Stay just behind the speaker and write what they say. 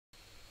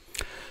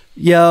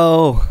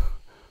Yo,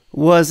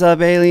 what's up,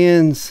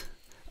 aliens?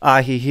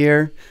 AHEE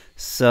here.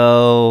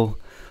 So,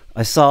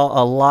 I saw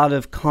a lot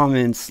of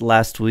comments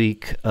last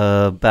week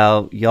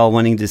about y'all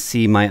wanting to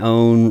see my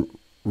own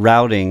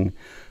routing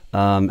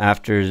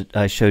after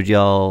I showed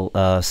y'all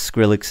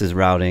Skrillex's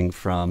routing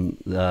from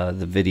the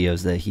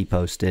videos that he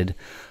posted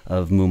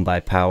of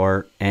Mumbai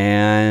Power.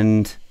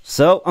 And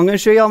so, I'm going to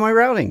show y'all my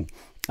routing.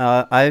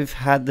 I've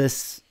had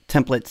this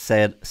template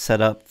set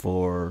up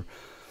for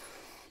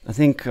I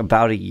think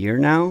about a year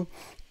now.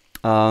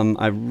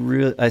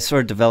 I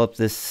sort of developed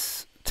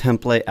this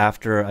template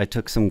after I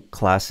took some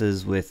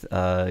classes with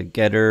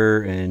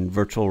Getter and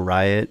Virtual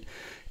Riot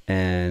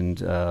and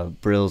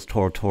Brill's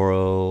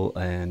Toro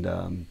and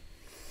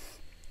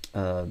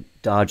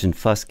Dodge and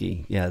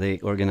Fusky. Yeah, they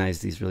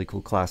organized these really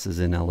cool classes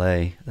in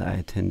LA that I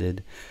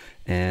attended.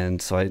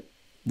 And so I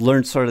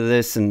learned sort of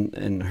this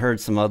and heard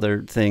some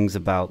other things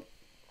about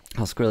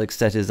how Skrillex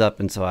set his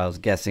up, and so I was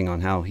guessing on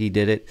how he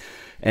did it.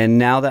 And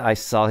now that I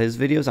saw his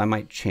videos, I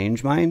might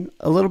change mine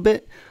a little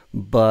bit,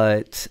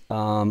 but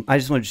I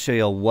just wanted to show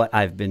you what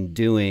I've been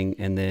doing,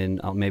 and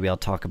then maybe I'll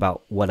talk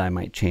about what I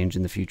might change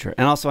in the future.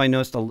 And also I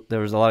noticed there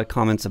was a lot of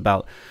comments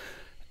about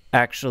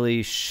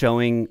actually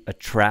showing a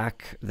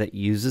track that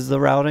uses the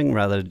routing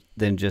rather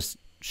than just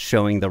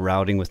showing the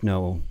routing with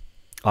no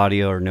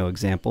audio or no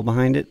example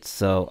behind it.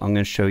 So I'm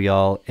going to show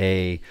y'all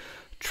a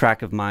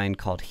track of mine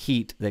called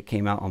Heat that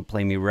came out on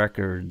Play Me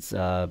Records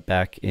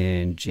back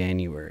in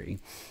January.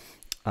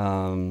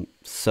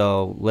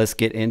 So let's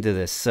get into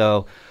this.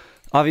 So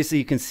obviously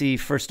you can see,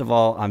 first of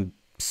all, I'm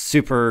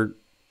super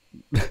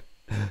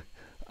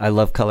I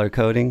love color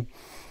coding,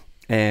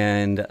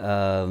 and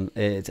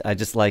I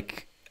just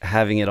like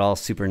having it all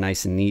super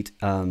nice and neat.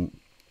 You'll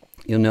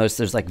notice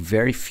there's like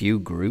very few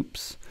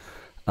groups,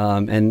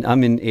 and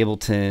I'm in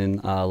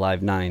Ableton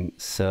Live 9,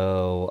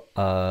 so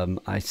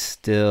I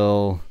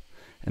still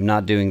am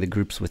not doing the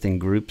groups within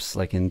groups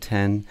like in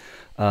 10,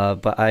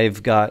 but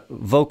I've got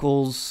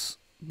vocals,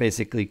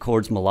 basically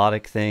chords,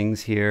 melodic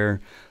things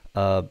here,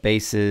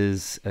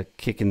 basses, a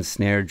kick and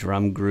snare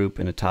drum group,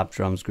 and a top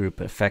drums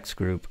group, effects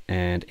group,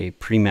 and a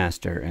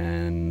pre-master,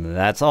 and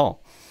that's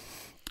all.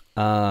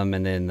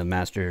 And then the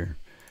master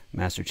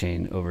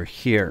chain over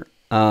here.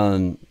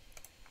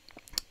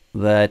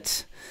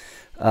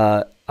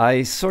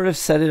 I sort of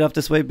set it up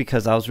this way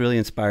because I was really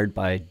inspired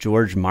by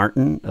George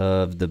Martin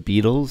of the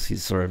Beatles.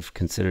 He's sort of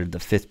considered the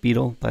fifth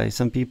Beatle by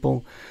some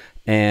people,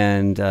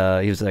 and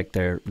he was like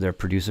their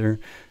producer.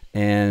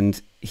 And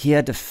he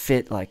had to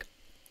fit like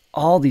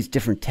all these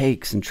different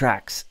takes and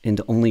tracks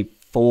into only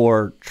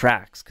 4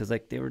 tracks, because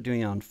like they were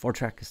doing it on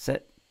 4-track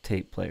cassette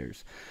tape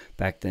players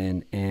back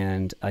then.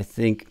 And I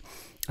think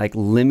like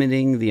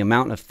limiting the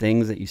amount of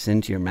things that you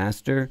send to your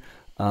master,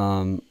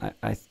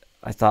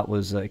 I thought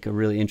was like a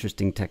really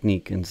interesting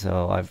technique, and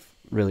so I've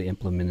really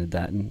implemented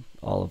that in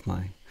all of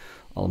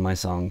my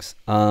songs.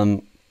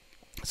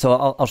 So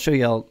I'll show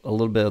you a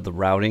little bit of the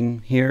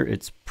routing here.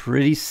 It's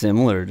pretty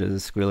similar to the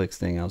Skrillex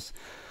thing.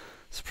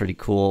 It's pretty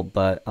cool,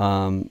 but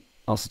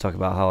also talk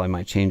about how I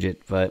might change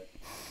it. But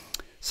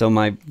so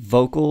my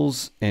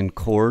vocals and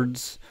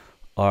chords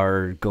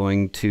are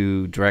going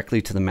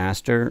directly to the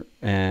master,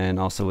 and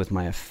also with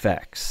my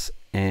effects,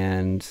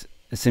 and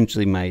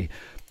essentially my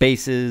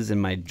basses and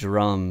my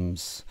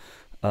drums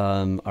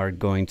are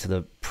going to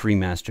the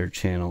pre-master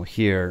channel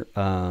here.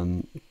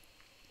 And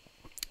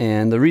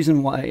the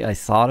reason why I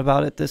thought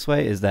about it this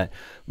way is that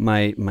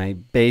my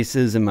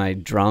basses and my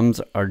drums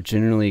are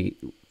generally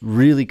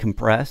really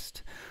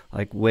compressed,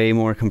 like way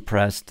more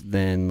compressed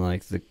than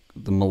like the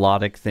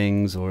melodic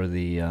things or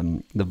the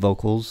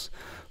vocals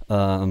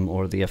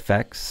or the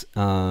effects.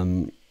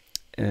 And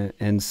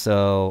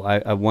so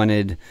I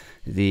wanted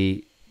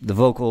the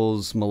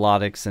vocals,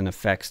 melodics, and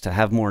effects to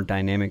have more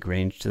dynamic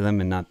range to them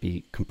and not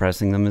be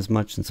compressing them as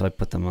much. And so I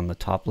put them on the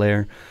top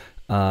layer,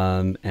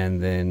 and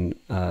then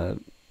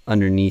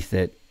underneath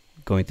it,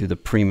 going through the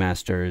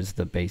pre-master, is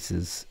the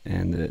basses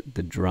and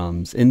the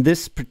drums. In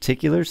this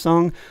particular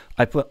song,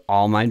 I put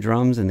all my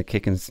drums in the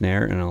kick and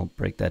snare, and I'll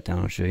break that down.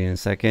 I'll show you in a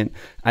second.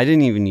 I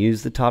didn't even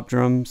use the top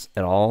drums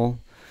at all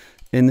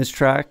in this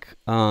track.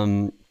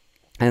 And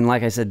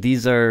like I said,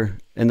 these are,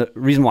 and the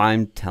reason why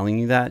I'm telling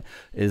you that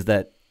is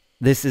that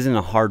this isn't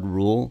a hard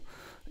rule.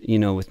 You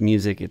know, with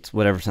music, it's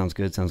whatever sounds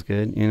good,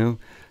 you know?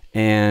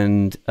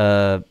 And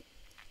I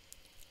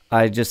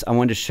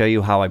wanted to show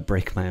you how I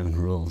break my own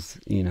rules,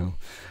 you know?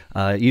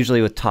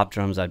 Usually with top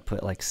drums, I'd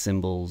put like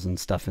cymbals and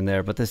stuff in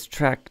there, but this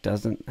track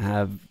doesn't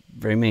have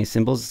very many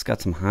cymbals. It's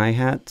got some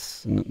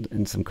hi-hats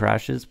and some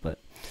crashes, but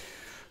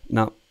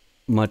not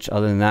much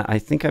other than that. I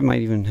think I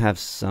might even have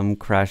some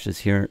crashes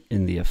here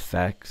in the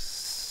effects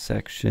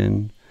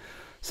section.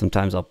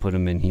 Sometimes I'll put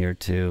them in here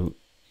too.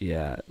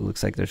 Yeah, it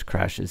looks like there's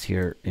crashes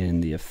here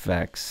in the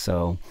effects.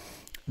 So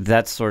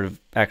that's sort of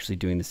actually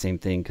doing the same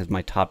thing, because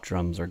my top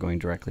drums are going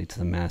directly to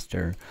the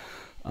master,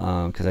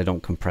 because I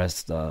don't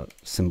compress the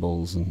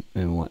cymbals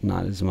and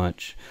whatnot as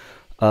much.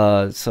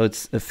 So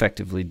it's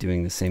effectively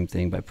doing the same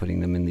thing by putting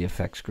them in the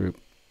effects group.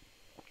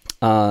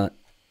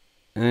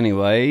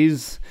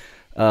 Anyways,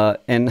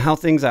 And how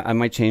things I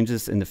might change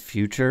this in the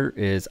future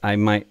is I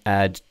might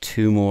add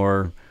 2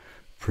 more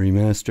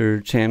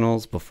pre-master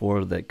channels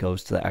before that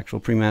goes to the actual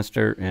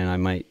pre-master, and I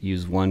might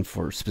use one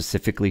for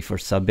specifically for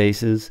sub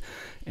basses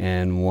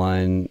and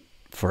one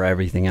for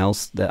everything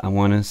else that I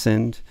want to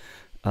send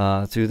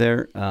through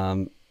there,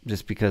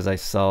 just because I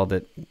saw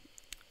that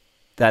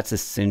that's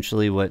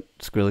essentially what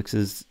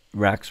Skrillex's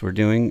racks were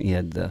doing. He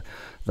had the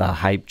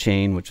hype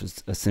chain, which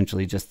was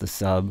essentially just the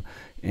sub,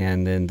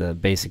 and then the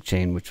basic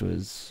chain, which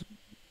was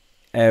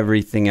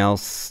everything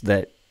else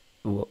that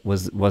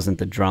wasn't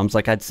the drums.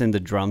 Like, I'd send the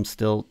drums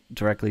still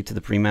directly to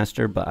the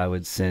pre-master, but I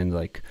would send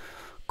like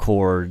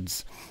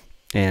chords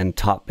and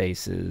top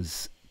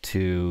basses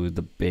to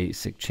the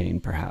basic chain,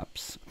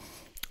 perhaps.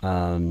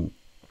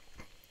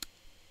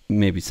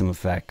 Maybe some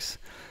effects.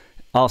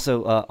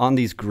 Also, on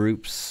these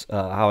groups,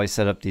 how I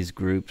set up these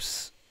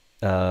groups,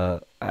 I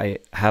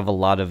have a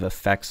lot of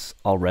effects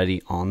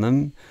already on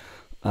them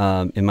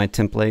in my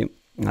template,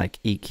 like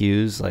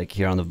EQs. Like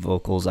here on the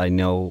vocals, I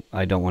know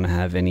I don't want to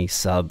have any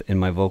sub in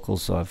my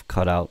vocals, so I've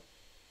cut out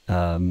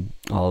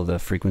all the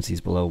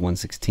frequencies below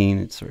 116.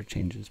 It sort of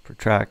changes per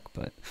track,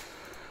 but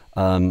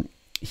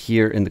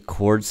here in the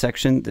chord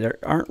section, there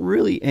aren't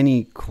really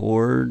any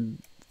chord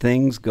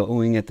things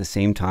going at the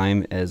same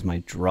time as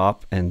my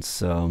drop, and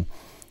so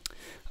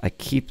I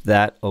keep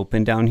that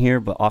open down here,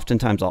 but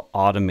oftentimes I'll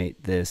automate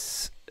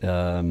this,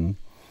 the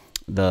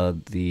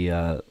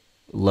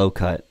low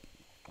cut,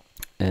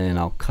 and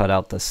I'll cut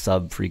out the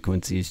sub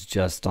frequencies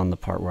just on the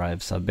part where I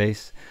have sub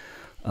bass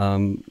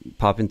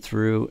popping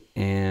through.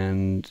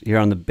 And here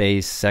on the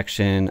bass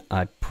section,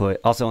 I put,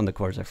 also on the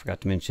chords, I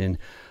forgot to mention,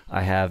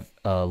 I have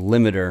a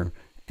limiter,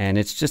 and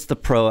it's just the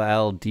Pro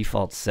L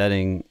default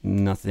setting,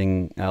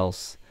 nothing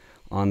else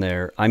on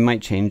there. I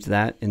might change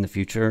that in the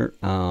future.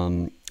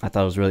 I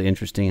thought it was really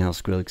interesting how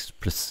Skrillex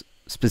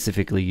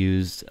specifically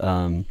used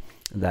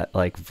that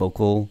like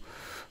vocal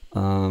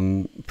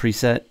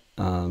preset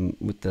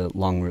with the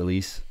long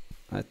release.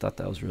 I thought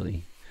that was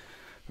really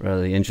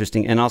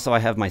interesting. And also I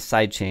have my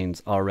side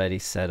chains already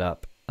set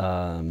up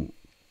on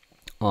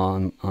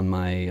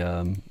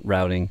my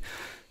routing.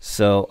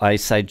 So I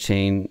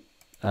sidechain,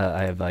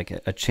 I have like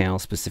a channel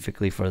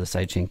specifically for the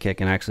sidechain kick,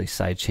 and actually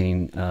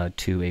sidechain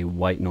to a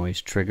white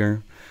noise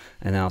trigger,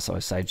 and then also a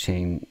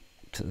sidechain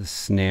to the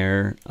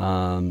snare.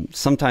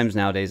 Sometimes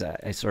nowadays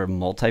I sort of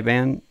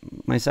multi-band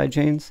my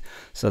sidechains,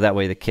 so that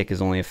way the kick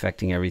is only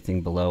affecting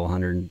everything below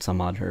 100 and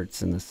some odd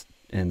hertz, and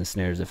the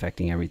snare is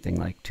affecting everything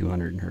like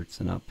 200 hertz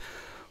and up,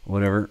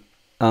 whatever.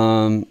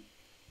 But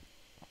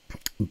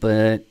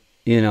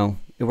you know,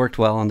 it worked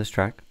well on this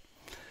track.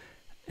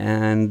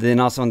 And then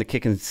also on the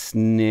kick and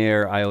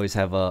snare, I always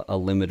have a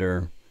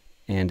limiter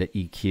and an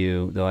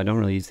EQ, though I don't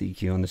really use the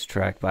EQ on this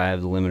track, but I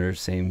have the limiter,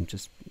 same,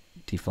 just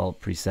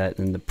default preset.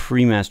 And the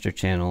pre-master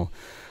channel,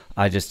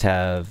 I just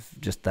have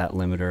just that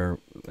limiter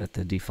at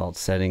the default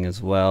setting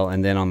as well.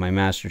 And then on my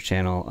master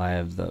channel, I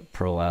have the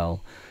Pro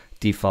L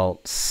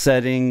default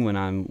setting when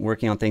I'm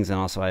working on things, and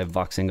also I have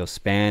Voxengo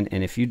Span.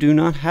 And if you do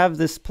not have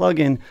this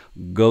plugin,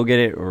 go get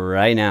it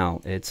right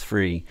now. It's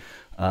free.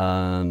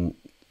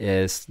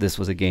 This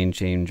was a game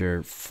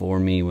changer for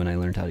me when I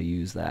learned how to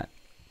use that.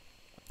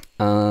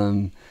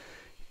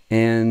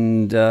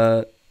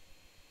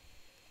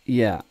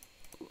 Yeah,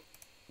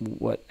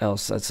 what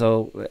else?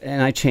 So,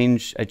 and I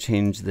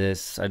changed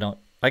this.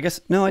 I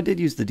guess, no, I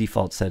did use the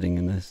default setting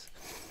in this.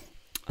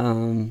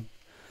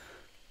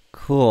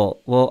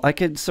 Cool. Well, I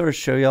could sort of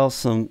show y'all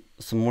some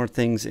more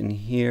things in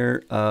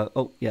here.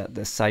 Oh yeah,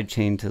 the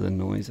sidechain to the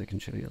noise. I can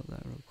show y'all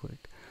that real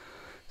quick.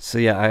 So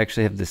yeah, I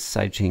actually have this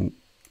sidechain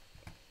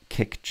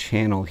kick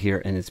channel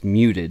here, and it's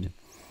muted,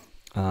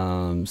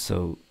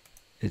 so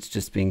it's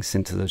just being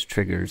sent to those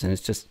triggers, and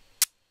it's just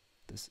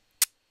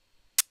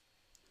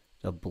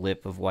a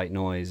blip of white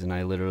noise, and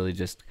I literally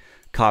just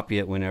copy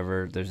it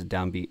whenever there's a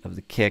downbeat of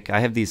the kick. I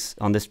have these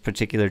on this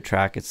particular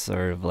track. It's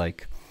sort of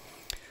like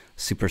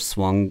super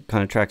swung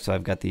kind of track, so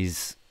I've got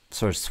these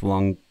sort of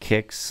swung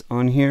kicks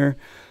on here,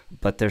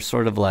 but they're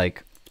sort of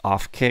like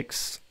off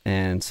kicks,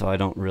 and so I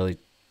don't really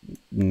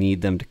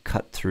need them to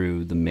cut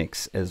through the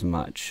mix as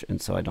much,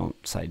 and so I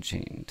don't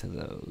sidechain to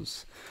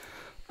those.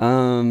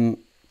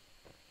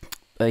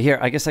 But here,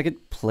 I guess I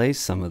could play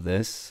some of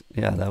this.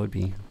 Yeah, that would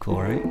be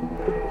cool, right?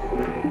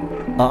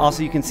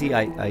 Also, you can see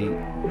I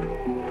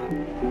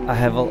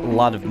have a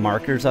lot of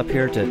markers up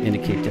here to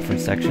indicate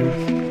different sections.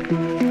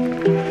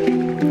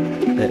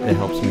 It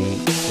helps me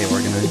stay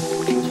organized.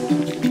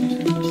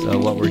 So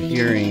what we're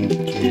hearing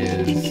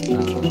is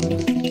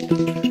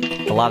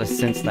a lot of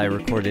synths that I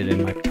recorded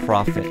in my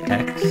Prophet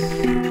X.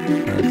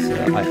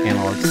 That's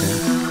analog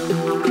synth.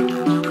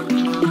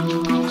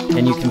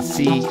 And you can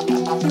see, I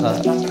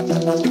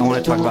want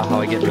to talk about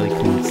how I get really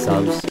clean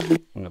subs. I'm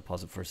going to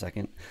pause it for a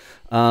second.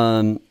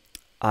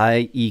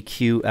 I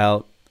EQ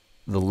out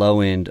the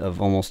low end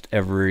of almost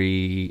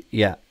every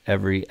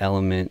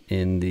element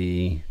in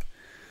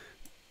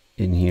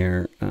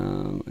here.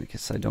 I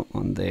guess I don't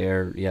on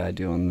there. Yeah, I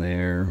do on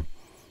there.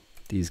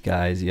 These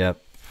guys,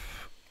 yep.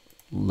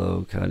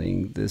 low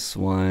cutting this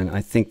one.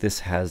 I think this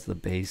has the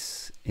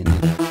bass in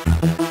it.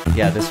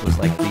 Yeah, this was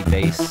like the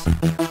bass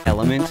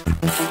element for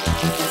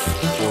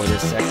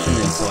this section,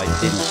 and so I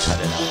didn't cut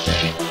it out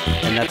there.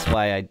 And that's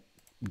why I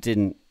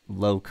didn't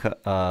low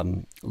cut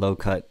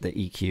the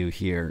EQ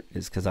here,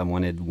 is because I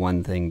wanted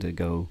one thing to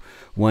go,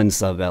 one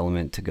sub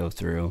element to go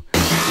through.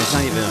 It's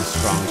not even a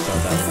strong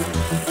sub element.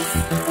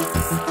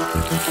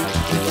 Like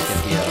if we look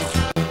at the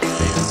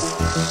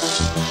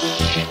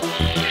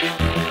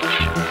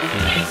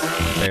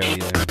barely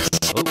there.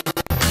 Oh.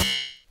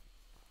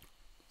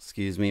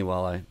 Excuse me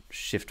while I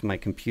shift my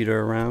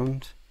computer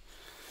around.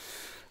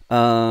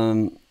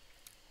 I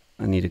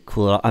need to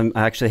cool it off.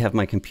 I actually have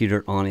my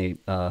computer on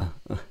a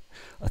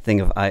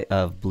thing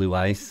of blue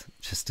ice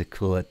just to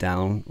cool it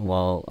down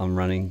while I'm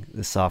running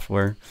the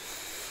software.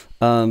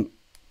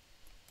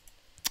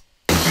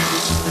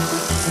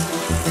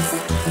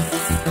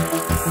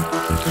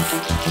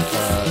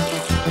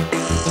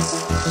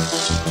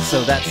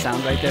 So that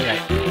sound right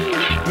there,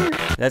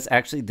 that's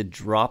actually the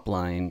drop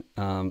line.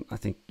 I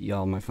think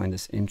y'all might find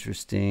this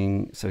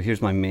interesting. So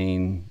here's my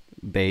main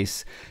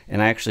bass,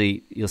 and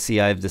you'll see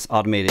I have this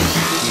automated EQ.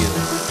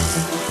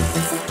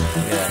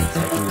 Yeah, so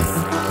I can move it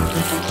around.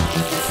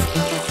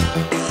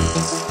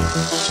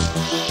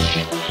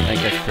 I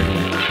think that's pretty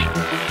neat,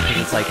 because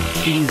it's like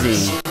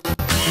teasing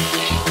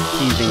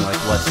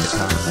like what's to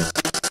come.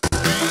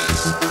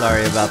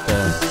 Sorry about the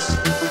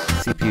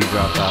CPU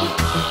dropout.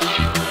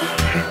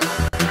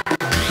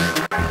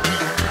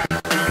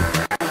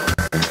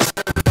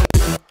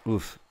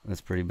 Oof,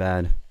 that's pretty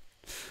bad.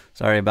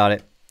 Sorry about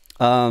it.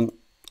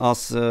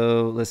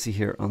 Also, let's see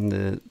here on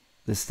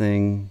this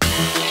thing.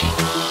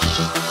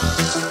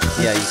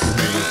 Yeah, you can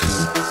hear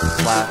some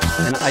flaps.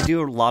 And I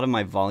do a lot of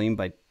my volume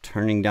by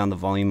turning down the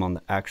volume on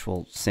the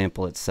actual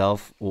sample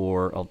itself,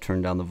 or I'll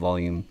turn down the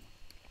volume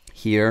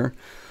here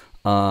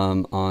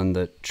on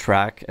the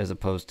track, as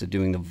opposed to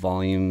doing the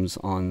volumes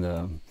on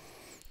the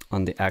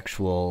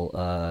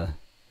actual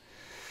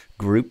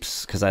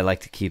groups, because I like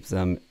to keep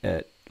them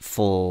at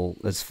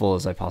as full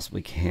as I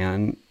possibly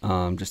can,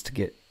 just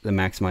to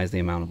maximize the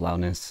amount of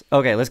loudness.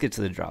 Okay, let's get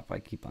to the drop. I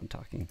keep on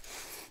talking.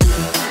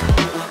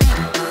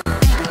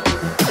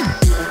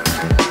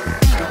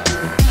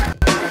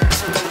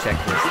 Check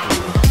this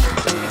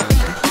thing.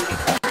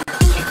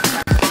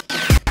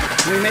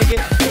 Can we make it?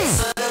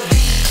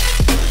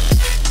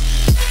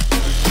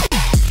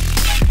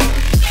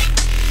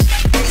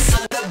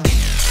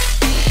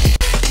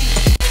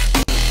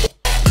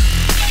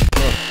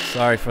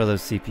 Sorry for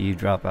those CPU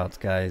dropouts,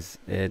 guys.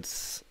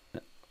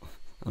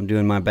 I'm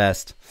doing my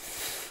best.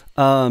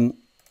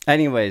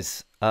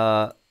 Anyways,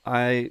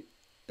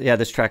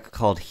 this track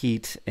called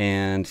Heat,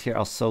 and here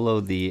I'll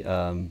solo the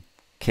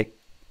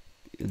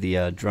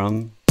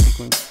drum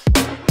sequence.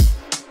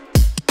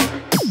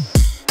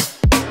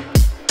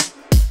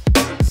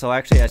 So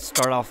actually I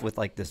start off with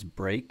like this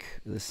break,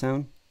 this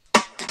sound.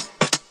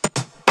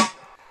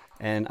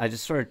 And I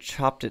just sort of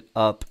chopped it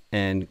up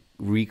and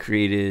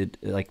recreated,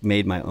 like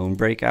made my own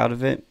break out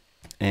of it.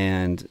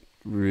 And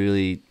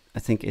really, I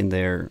think in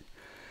there,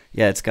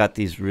 yeah, it's got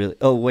these really,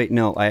 oh wait,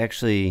 no, I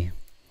actually,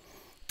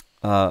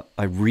 I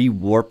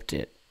rewarped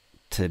it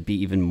to be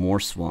even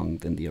more swung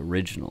than the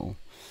original.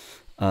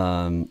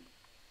 And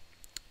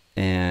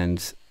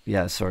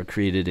yeah, sort of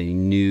created a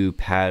new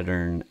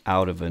pattern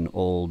out of an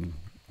old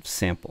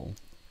sample.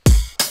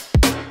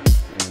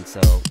 And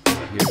so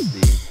here's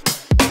the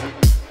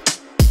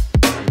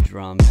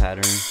drum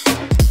pattern.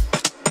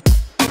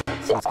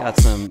 So it's got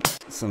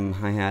some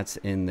hi-hats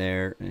in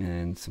there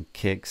and some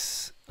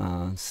kicks,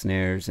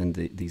 snares, and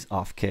these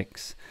off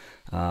kicks,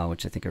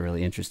 which I think are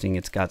really interesting.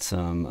 It's got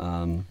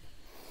some,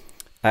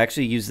 I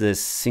actually use this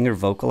Singer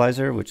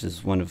vocalizer, which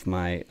is one of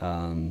my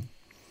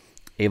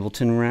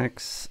Ableton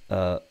racks,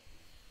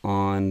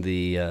 on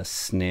the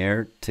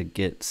snare to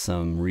get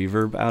some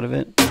reverb out of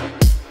it.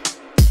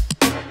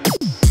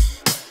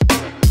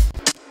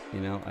 You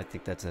know, I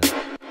think that's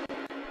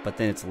but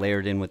then it's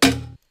layered in with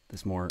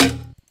this more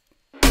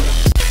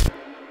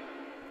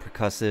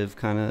percussive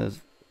kind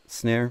of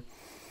snare.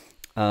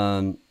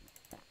 And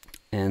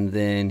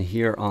then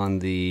here on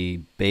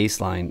the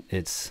bass line,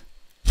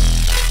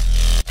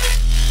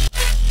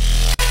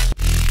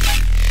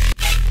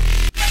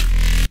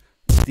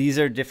 these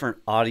are different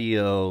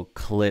audio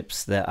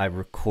clips that I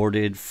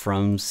recorded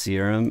from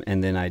Serum,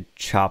 and then I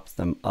chopped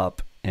them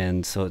up.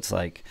 And so it's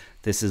like,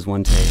 this is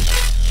one take,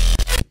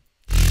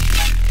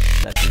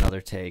 that's another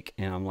take,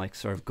 and I'm like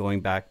sort of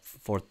going back and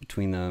forth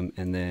between them.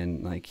 And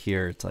then like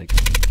here, it's like,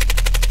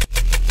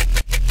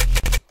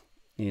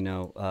 you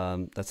know,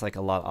 that's like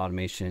a lot of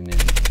automation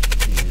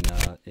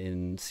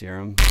in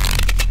Serum.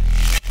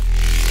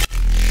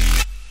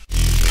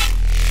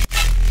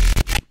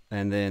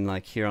 And then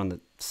like here on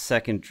the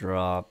second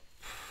drop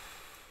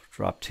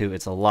 2,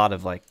 it's a lot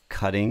of like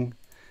cutting.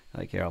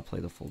 Like here, I'll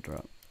play the full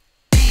drop.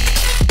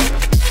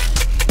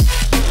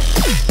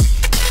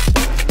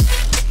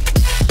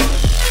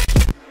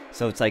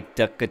 So it's like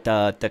da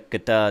da da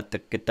da da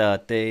da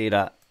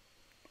da.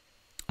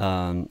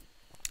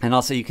 And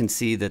also you can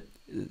see that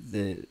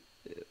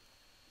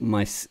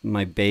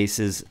my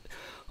basses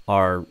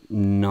are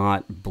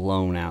not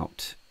blown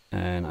out,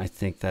 and I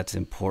think that's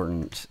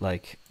important.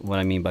 Like, what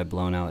I mean by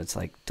blown out, it's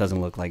like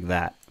doesn't look like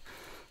that,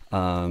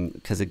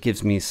 because it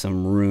gives me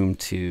some room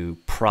to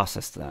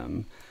process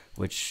them,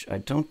 which I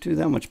don't do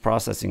that much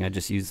processing. I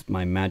just use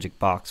my Magic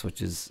Box,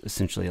 which is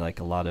essentially like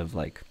a lot of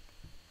like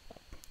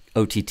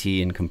OTT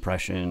and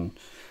compression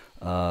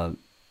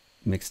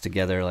mixed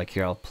together. Like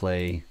here I'll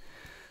play,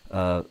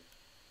 and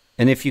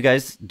if you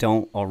guys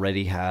don't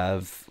already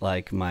have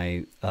like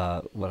my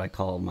what I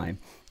call my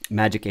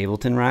Magic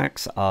Ableton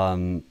racks,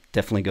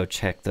 definitely go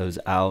check those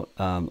out.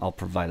 I'll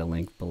provide a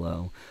link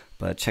below,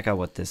 but check out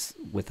what this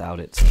without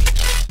it. So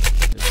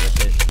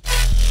with it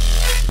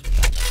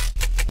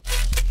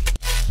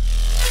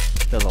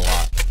does a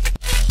lot.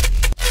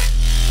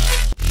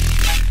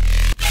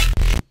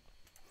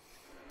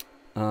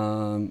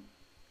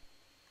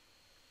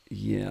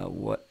 Yeah,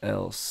 what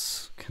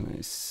else can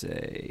I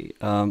say?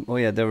 Oh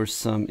yeah, there was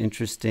some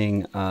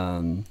interesting,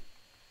 I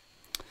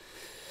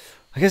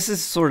guess this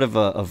is sort of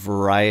a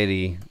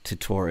variety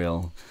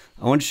tutorial.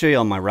 I want to show you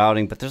all my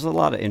routing, but there's a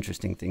lot of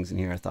interesting things in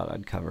here I thought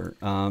I'd cover.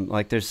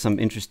 Like there's some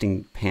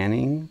interesting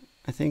panning,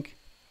 I think.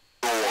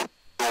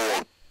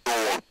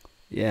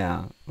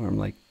 Yeah, or I'm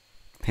like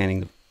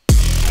panning the...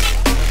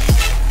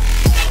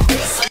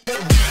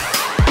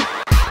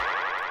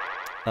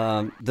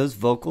 those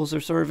vocals are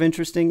sort of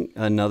interesting.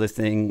 Another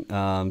thing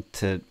I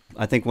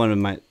think one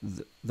of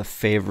the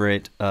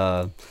favorite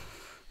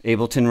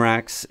Ableton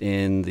racks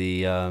in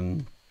the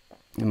in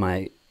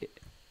my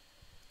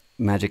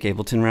Magic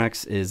Ableton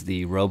racks is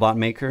the Robot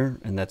Maker,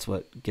 and that's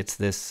what gets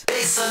this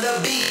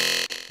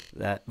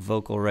that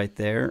vocal right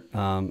there.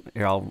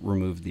 Here, I'll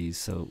remove these.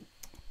 So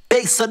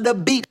bass on the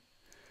beat.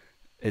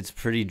 It's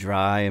pretty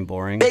dry and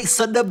boring. Bass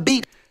on the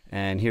beat.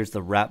 And here's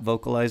the rap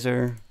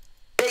vocalizer.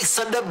 Bass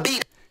on the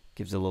beat.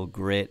 Gives it a little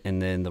grit,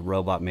 and then the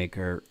Robot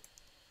Maker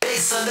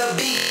bass on the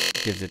beat.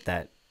 Gives it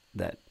that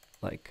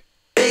like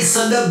bass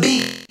on the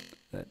beat.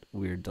 That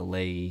weird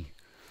delay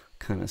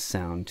kind of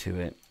sound to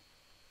it.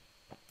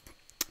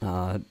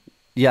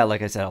 Yeah,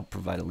 like I said, I'll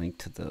provide a link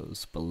to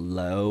those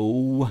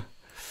below.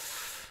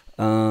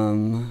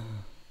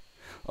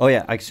 Oh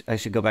yeah, I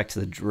should go back to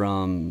the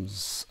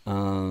drums.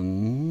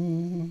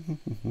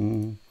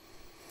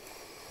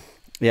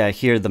 Yeah,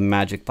 here the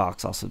Magic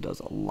Box also does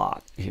a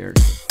lot here.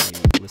 If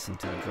you listen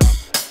to the drum.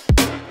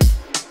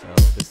 So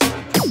this is the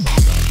drum.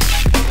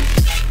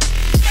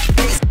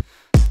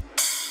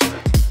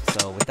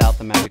 So without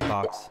the Magic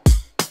Box,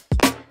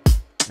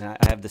 and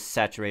I have the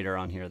saturator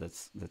on here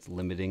that's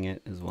limiting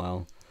it as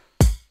well.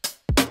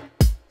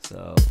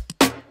 So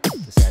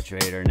the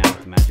saturator now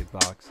with the Magic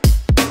Box.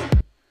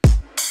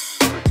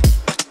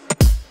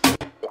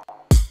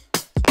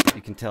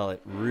 You can tell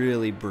it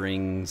really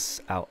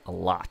brings out a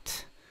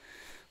lot.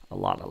 A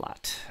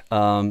lot.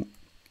 And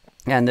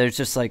there's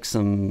just like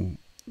some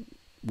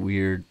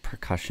weird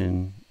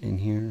percussion in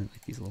here,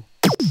 like these little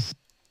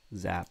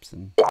zaps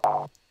and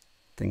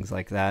things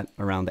like that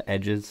around the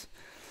edges,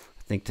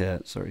 I think,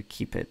 to sort of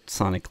keep it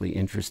sonically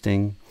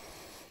interesting.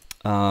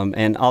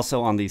 And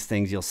also on these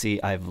things, you'll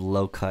see I've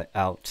low cut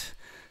out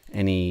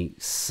any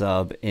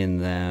sub in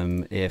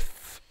them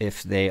if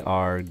they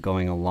are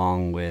going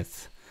along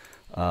with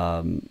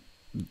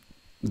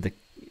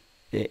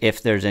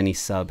if there's any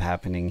sub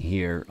happening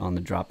here on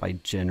the drop, I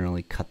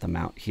generally cut them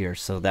out here,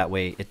 so that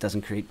way it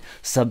doesn't create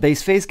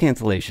sub-bass phase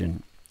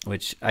cancellation,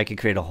 which I could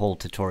create a whole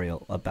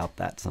tutorial about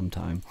that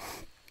sometime.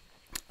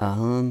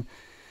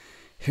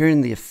 Here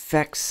in the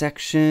effects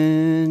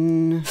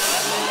section,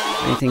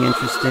 anything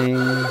interesting?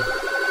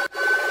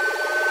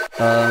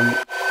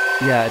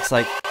 Yeah, it's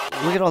like,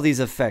 look at all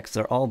these effects.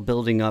 They're all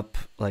building up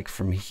like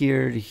from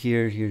here to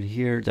here, here to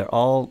here. They're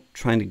all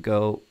trying to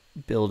go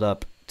build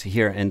up to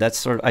here, and that's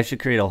sort of, I should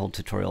create a whole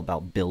tutorial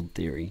about build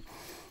theory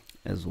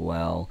as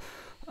well.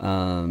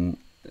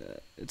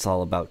 It's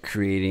all about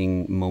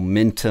creating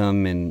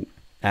momentum and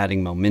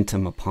adding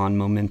momentum upon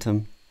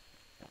momentum.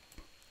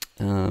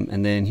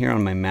 And then here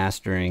on my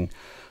mastering,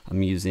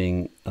 I'm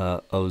using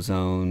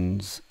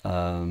Ozone's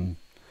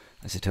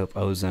Isotope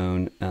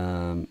Ozone.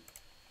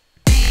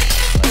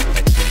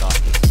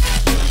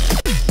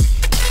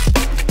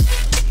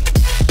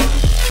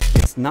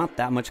 It's not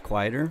that much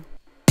quieter.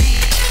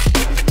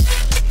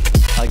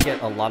 I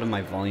get a lot of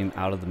my volume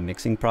out of the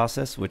mixing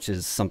process, which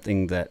is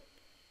something that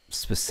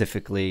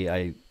specifically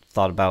I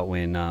thought about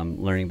when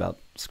learning about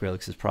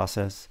Skrillex's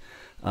process,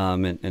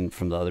 and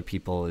from the other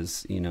people,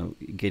 is, you know,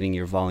 getting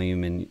your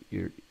volume and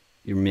your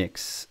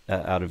mix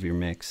out of your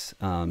mix,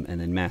 and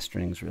then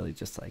mastering is really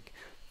just like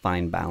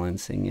fine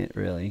balancing it,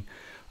 really.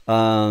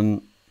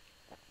 And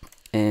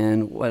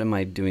what am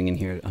I doing in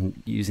here?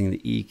 I'm using the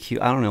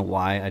EQ. I don't know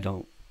why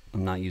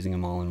I'm not using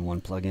them all in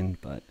one plugin,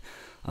 but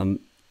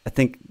I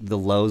think the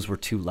lows were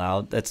too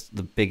loud. That's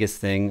the biggest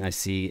thing I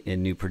see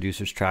in new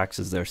producers' tracks,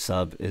 is their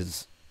sub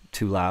is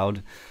too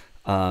loud.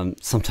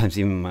 Sometimes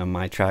even on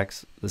my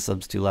tracks, the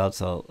sub's too loud,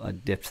 so I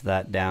dipped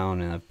that down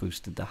and I've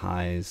boosted the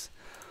highs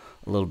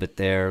a little bit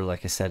there.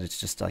 Like I said, it's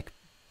just like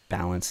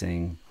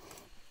balancing.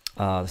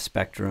 the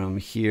spectrum.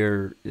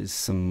 Here is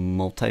some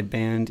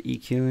multi-band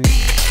EQing.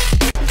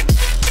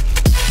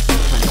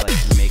 Kind of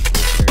like to make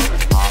this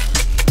area pop.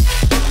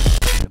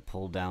 Kind of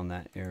pull down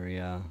that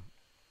area.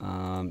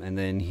 And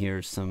then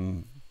here's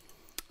some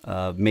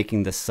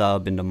making the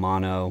sub into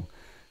mono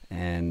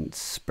and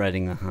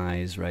spreading the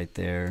highs right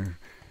there.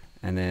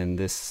 And then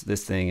this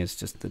thing is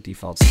just the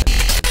default setting.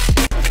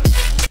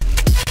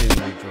 Doing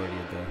the majority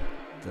of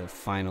the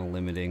final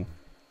limiting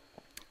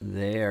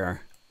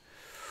there.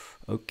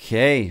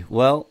 Okay,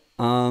 well,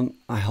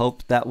 I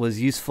hope that was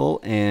useful,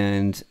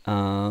 and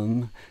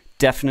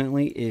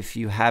definitely, if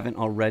you haven't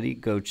already,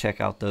 go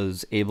check out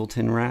those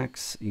Ableton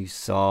racks. You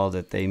saw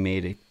that they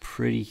made a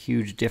pretty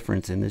huge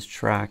difference in this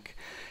track.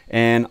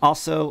 And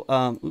also,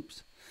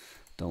 oops,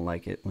 don't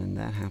like it when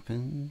that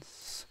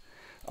happens.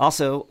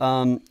 Also,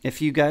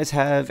 if you guys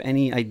have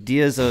any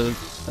ideas of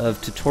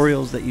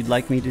tutorials that you'd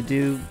like me to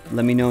do,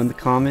 let me know in the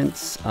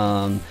comments.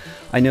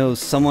 I know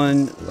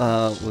someone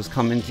was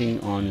commenting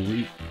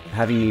on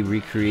having me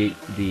recreate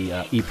the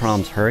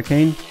EPROM's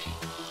Hurricane,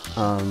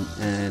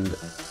 and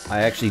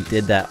I actually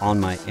did that on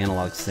my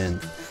analog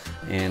synth,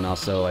 and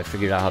also I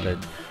figured out how to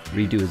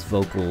redo his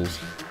vocals,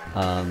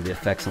 the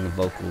effects on the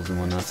vocals and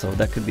whatnot, so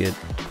that could be a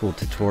cool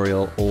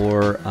tutorial.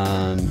 Or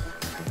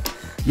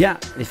yeah,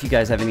 if you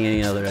guys have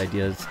any other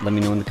ideas, let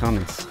me know in the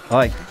comments.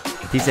 Alright,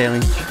 peace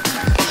aliens.